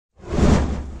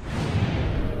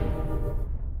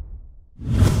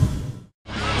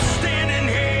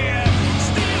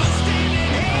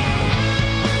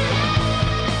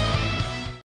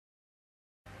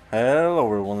Hello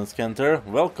everyone, it's Kent here.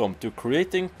 Welcome to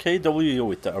creating KWE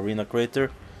with the Arena Creator.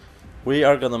 We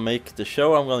are gonna make the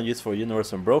show I'm gonna use for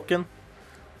Universe Unbroken.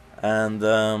 And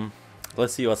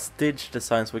let's see what stage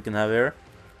designs we can have here.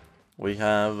 We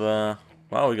have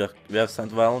we have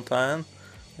Saint Valentine.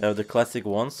 We have the classic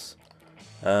ones.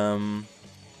 Look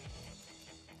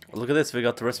at this, we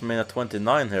got WrestleMania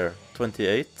 29 here,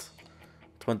 28,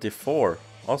 24.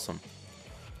 Awesome.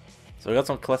 So we got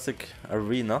some classic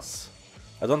arenas.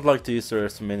 I don't like to use the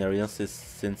WrestleMania arenas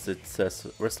since it says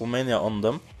WrestleMania on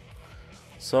them.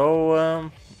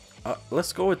 So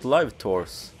let's go with live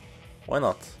tours. Why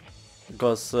not?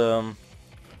 Because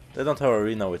they don't have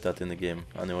arena with that in the game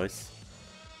anyways.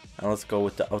 And let's go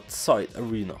with the outside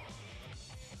arena.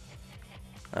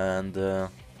 And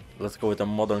let's go with a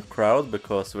modern crowd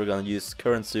because we're gonna use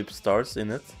current superstars in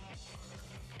it.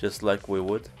 Just like we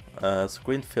would.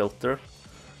 Screen filter.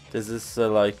 This is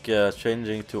like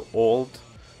changing to old,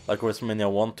 like WrestleMania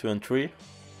 1, 2 and 3.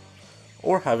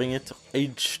 Or having it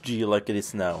HD like it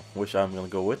is now, which I'm gonna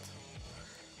go with.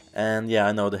 And yeah,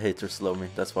 I know the haters love me,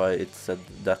 that's why it said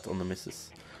that on the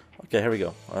misses. Okay, here we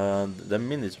go. The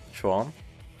Minitron.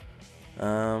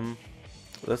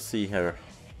 Let's see here.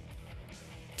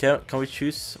 Can we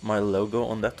choose my logo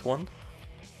on that one?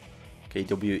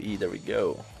 KWE, there we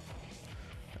go.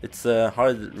 It's a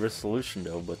high resolution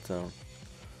though, but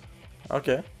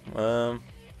okay.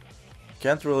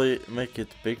 Can't really make it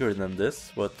bigger than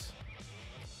this, but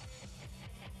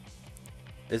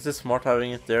is it smart having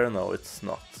it there? No, it's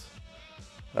not.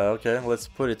 Okay, let's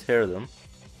put it here then,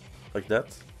 like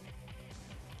that.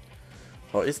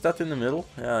 Oh, is that in the middle?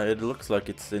 Yeah, it looks like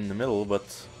it's in the middle,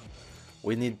 but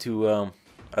we need to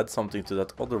add something to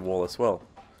that other wall as well.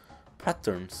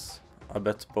 Patterns. I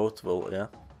bet both will, yeah.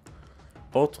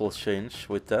 Both will change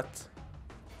with that.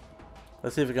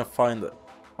 Let's see if we can find...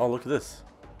 Oh, look at this.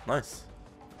 Nice.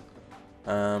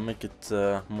 Make it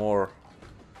more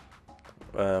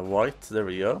white. There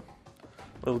we go.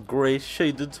 Little grey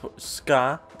shaded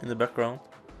sky in the background.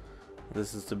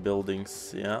 This is the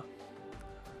buildings, yeah.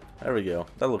 There we go.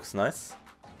 That looks nice.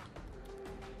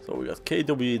 So we got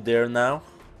KWE there now.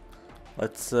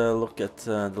 Let's look at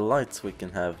the lights we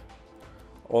can have.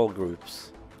 All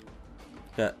groups.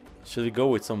 Yeah. Should we go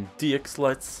with some DX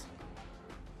lights?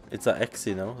 It's a X,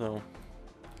 you know, so...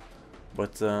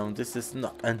 But this is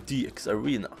not a DX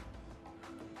arena.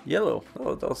 Yellow.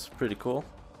 Oh, that was pretty cool.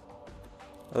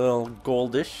 A little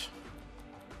goldish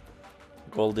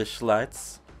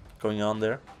lights going on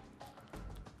there.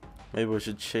 Maybe we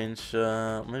should change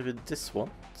maybe this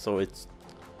one, so it's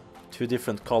two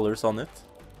different colors on it.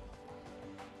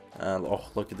 And oh,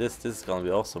 look at this. This is gonna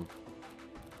be awesome.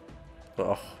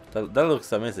 Oh, that looks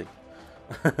amazing.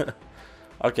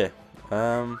 Okay.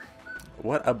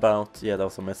 What about... Yeah, that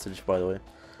was a message, by the way.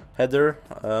 Header.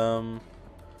 I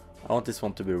want this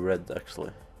one to be red,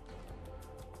 actually.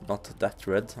 Not that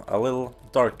red. A little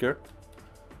darker.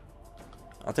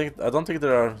 I don't think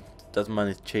there are that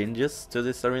many changes to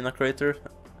this arena creator,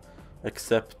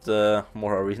 except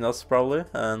more arenas probably,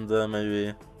 and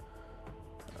maybe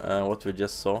what we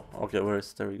just saw. Okay,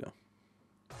 there we go.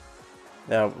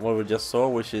 Yeah, what we just saw,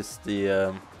 which is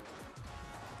the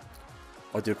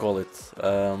what do you call it?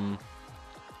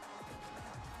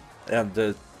 Yeah,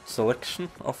 the selection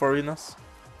of arenas.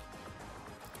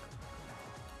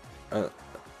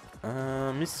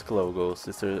 Misc logos.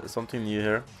 Is there something new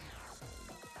here?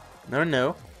 Never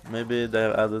know. Maybe they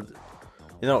have added.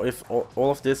 You know, if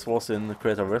all of this was in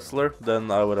Create a Wrestler,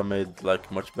 then I would have made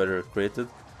like much better created.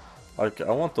 Like,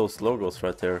 I want those logos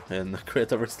right there in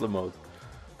Create a Wrestler mode.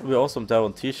 It'd be awesome to have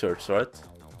on t-shirts, right?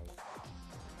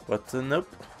 But nope,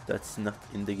 that's not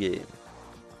in the game.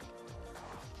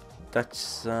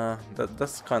 That's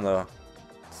kind of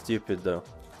stupid though.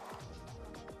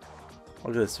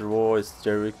 Look at this, Royce,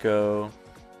 Jericho.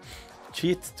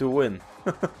 Cheat to win.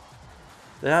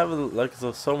 They have like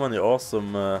so many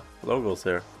awesome logos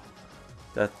here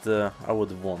that I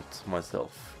would want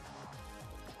myself.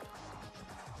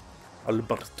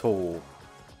 Alberto.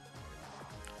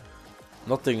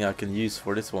 Nothing I can use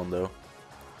for this one though.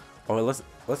 Oh, let's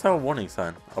have a warning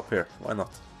sign up here. Why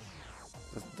not?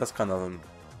 That's kind of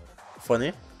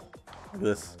funny. Look at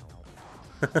this.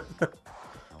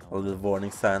 A little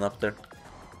warning sign up there.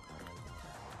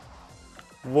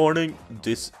 Warning,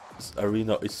 this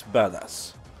arena is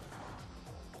badass.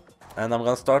 And I'm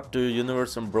gonna start the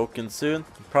Universe Unbroken soon.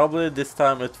 Probably this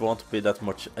time it won't be that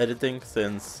much editing,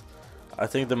 since I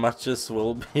think the matches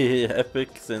will be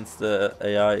epic, since the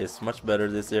AI is much better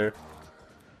this year.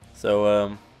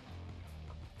 So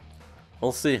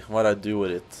we'll see what I do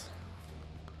with it.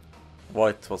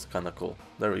 White was kinda cool.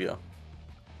 There we go.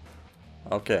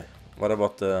 Okay, what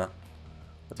about the,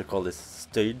 what do you call this,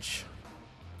 stage?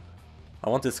 I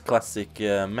want this classic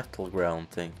metal ground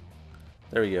thing.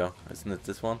 There we go, isn't it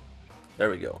this one? There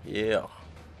we go, yeah.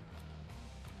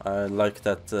 I like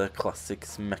that classic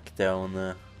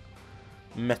smackdown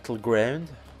metal ground.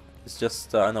 It's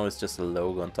just, I know it's just a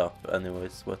logo on top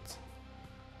anyways, but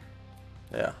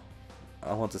yeah.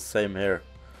 I want the same here,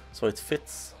 so it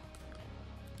fits.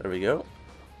 There we go.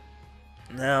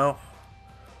 Now,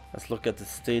 let's look at the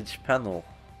stage panel.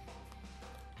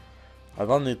 I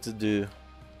don't need to do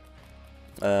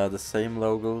the same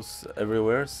logos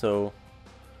everywhere, so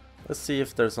let's see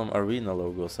if there's some arena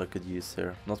logos I could use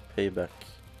here, not Payback.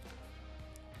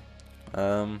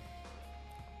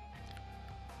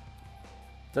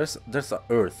 There's a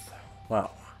Earth.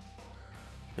 Wow.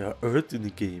 Yeah, Earth in the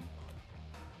game.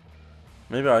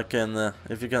 Maybe I can,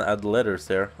 if you can add letters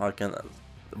here, I can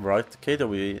write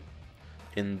KWE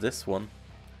in this one.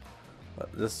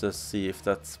 Let's just see if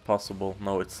that's possible.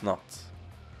 No, it's not.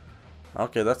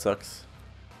 Okay, that sucks.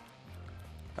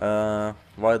 Why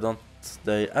don't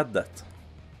they add that?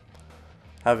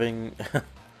 Having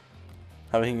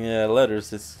having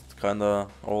letters is kinda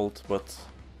old, but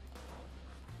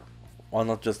why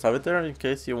not just have it there in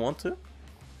case you want to?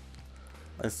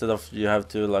 Instead of you have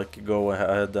to like go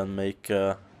ahead and make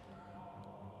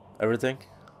everything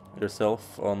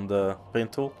yourself on the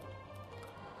paint tool.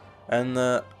 And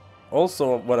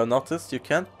also what I noticed, you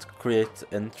can't create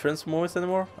entrance movies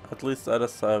anymore, at least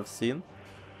as I've seen.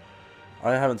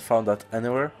 I haven't found that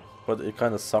anywhere, but it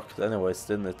kinda sucked anyways,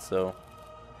 didn't it? So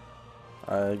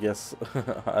I guess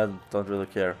I don't really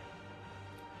care.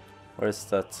 Where is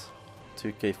that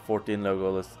 2K14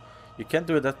 logo? You can't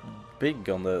do it that big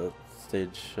on the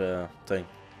stage thing.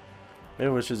 Maybe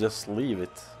we should just leave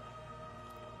it.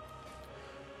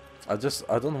 I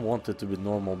don't want it to be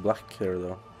normal black here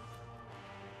though.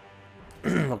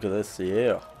 Look at this,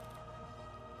 yeah.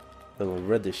 Little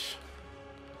reddish.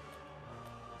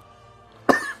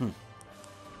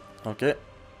 Okay.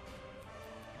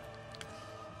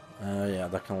 Yeah,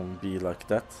 that can be like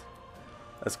that.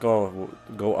 Let's go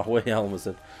away. I almost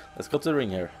said. Let's go to the ring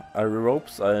here. Our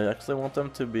ropes, I actually want them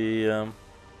to be.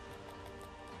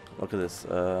 Look at this.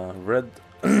 Red,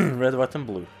 red, white, and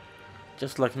blue,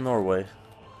 just like Norway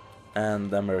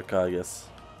and America, I guess,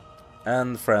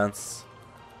 and France,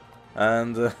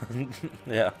 and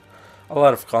yeah, a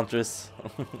lot of countries.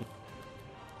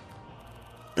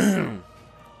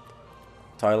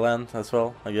 Thailand as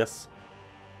well, I guess.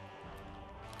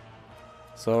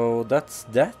 So that's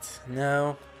that.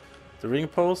 Now the ring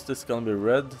post is gonna be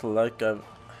red like I've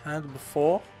had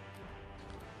before.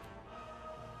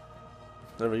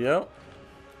 There we go.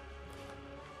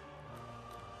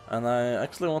 And I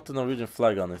actually want the Norwegian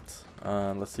flag on it.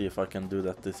 Let's see if I can do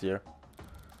that this year.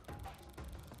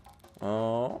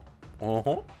 Oh,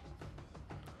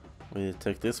 we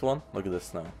take this one. Look at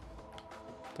this now.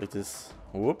 Take this.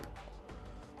 Whoop.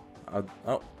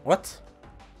 Oh, what?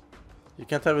 You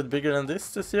can't have it bigger than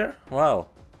this year? Wow.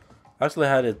 I actually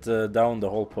had it down the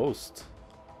whole post.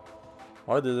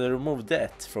 Why did they remove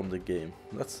that from the game?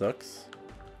 That sucks.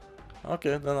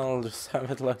 Okay, then I'll just have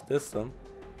it like this then.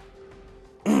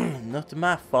 Not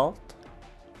my fault.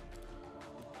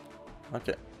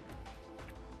 Okay.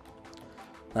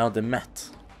 Now the mat.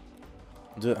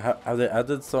 Have they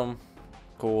added some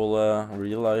cool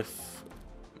real life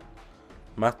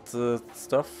mat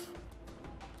stuff?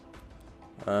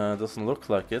 Doesn't look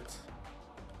like it.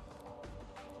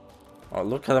 Oh,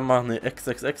 look how many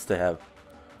XXX they have.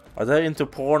 Are they into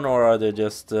porn or are they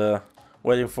just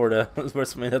waiting for the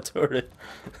WrestleMania 30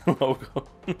 logo?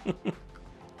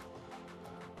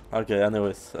 Okay,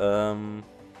 anyways,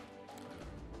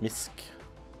 Misk.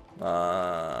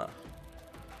 I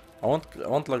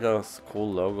want like a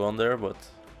cool logo on there, but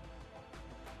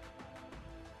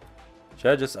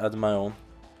should I just add my own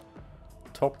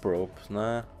top rope?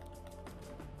 Nah.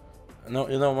 No,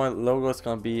 you know my logo is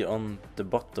gonna be on the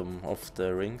bottom of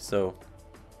the ring, so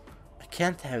I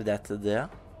can't have that there.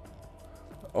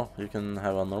 Oh, you can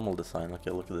have a normal design. Okay,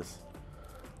 look at this.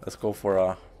 Let's go for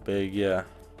a big.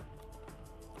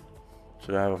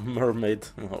 Should I have a mermaid?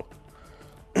 No.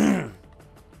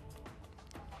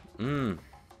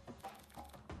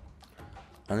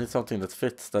 I need something that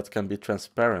fits, that can be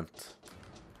transparent.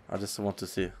 I just want to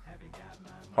see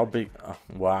how big.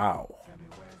 Wow.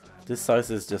 This size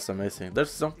is just amazing.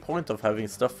 There's no point of having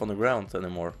stuff on the ground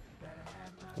anymore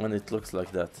when it looks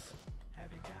like that.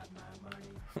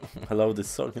 I love this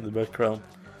song in the background.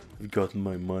 You've got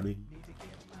my money.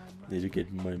 Did you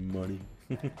get my money?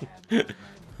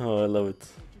 Oh, I love it.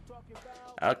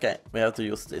 Okay, we have to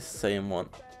use this same one.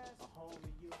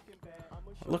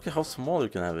 Look at how small you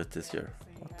can have it this year.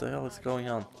 What the hell is going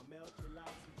on?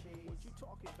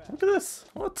 Look at this.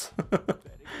 What?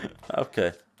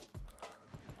 Okay.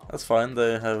 That's fine.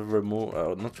 They have removed,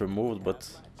 not removed, but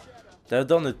they have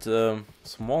done it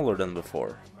smaller than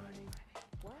before.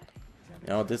 You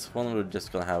know, this one we're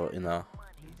just gonna have in a...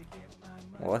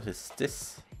 What is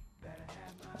this?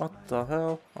 What the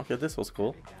hell? Okay, this was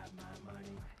cool.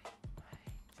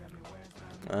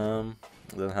 Then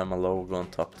have my logo on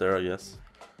top there, I guess.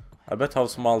 I bet how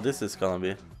small this is gonna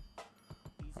be.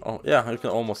 Oh yeah, you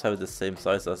can almost have it the same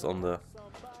size as on the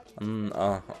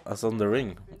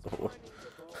ring.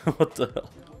 What the hell?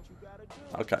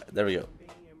 Okay, there we go.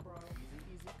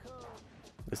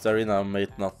 This arena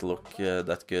might not look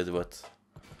that good, but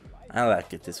I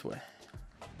like it this way.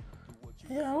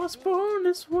 Yeah, I was born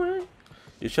this way.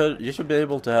 You should be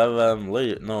able to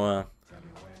have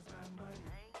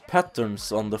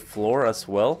patterns on the floor as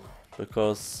well,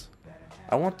 because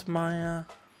I want my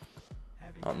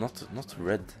oh, not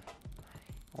red.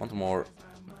 I want more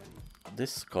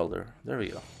this color. There we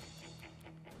go.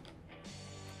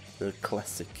 The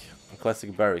classic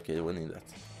barricade. We need that.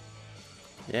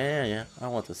 Yeah. I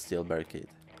want a steel barricade.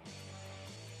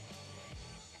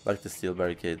 Like the steel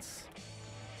barricades.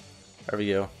 There we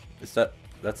go.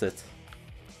 That's it.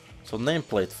 So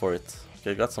nameplate for it.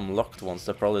 Okay, I got some locked ones.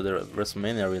 They're probably the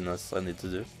WrestleMania arenas I need to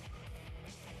do.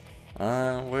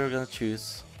 We're gonna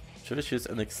choose. Should I choose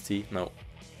NXT? No.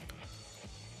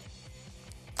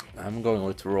 I'm going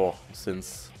with Raw,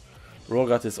 since Raw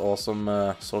got this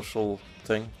awesome social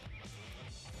thing.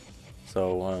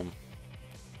 So,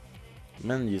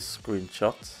 menu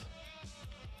screenshot.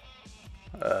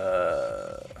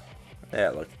 Yeah,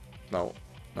 like, no.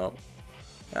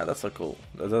 Yeah, that's so cool.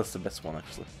 That's the best one,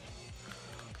 actually.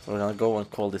 So we're gonna go and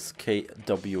call this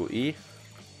KWE.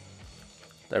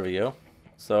 There we go.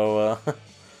 So,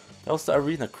 that was the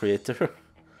arena creator.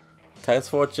 Thanks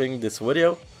for watching this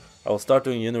video. I will start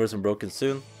doing Universe Unbroken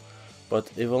soon,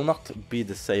 but it will not be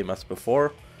the same as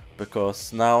before,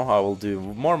 because now I will do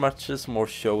more matches, more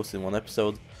shows in one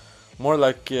episode. More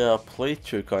like a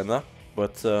playthrough kinda,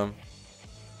 but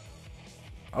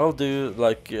I'll do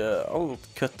like, I'll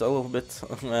cut a little bit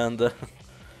and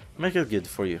make it good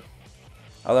for you.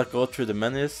 I'll like go through the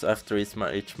menus after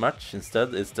each match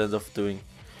instead of doing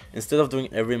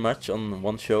every match on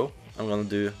one show. I'm gonna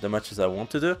do the matches I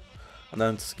want to do, and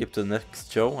then skip to the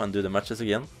next show and do the matches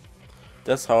again.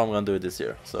 That's how I'm gonna do it this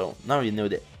year. So now you know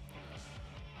that.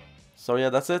 So yeah,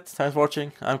 that's it. Thanks for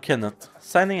watching. I'm Kenneth,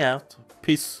 signing out.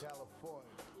 Peace.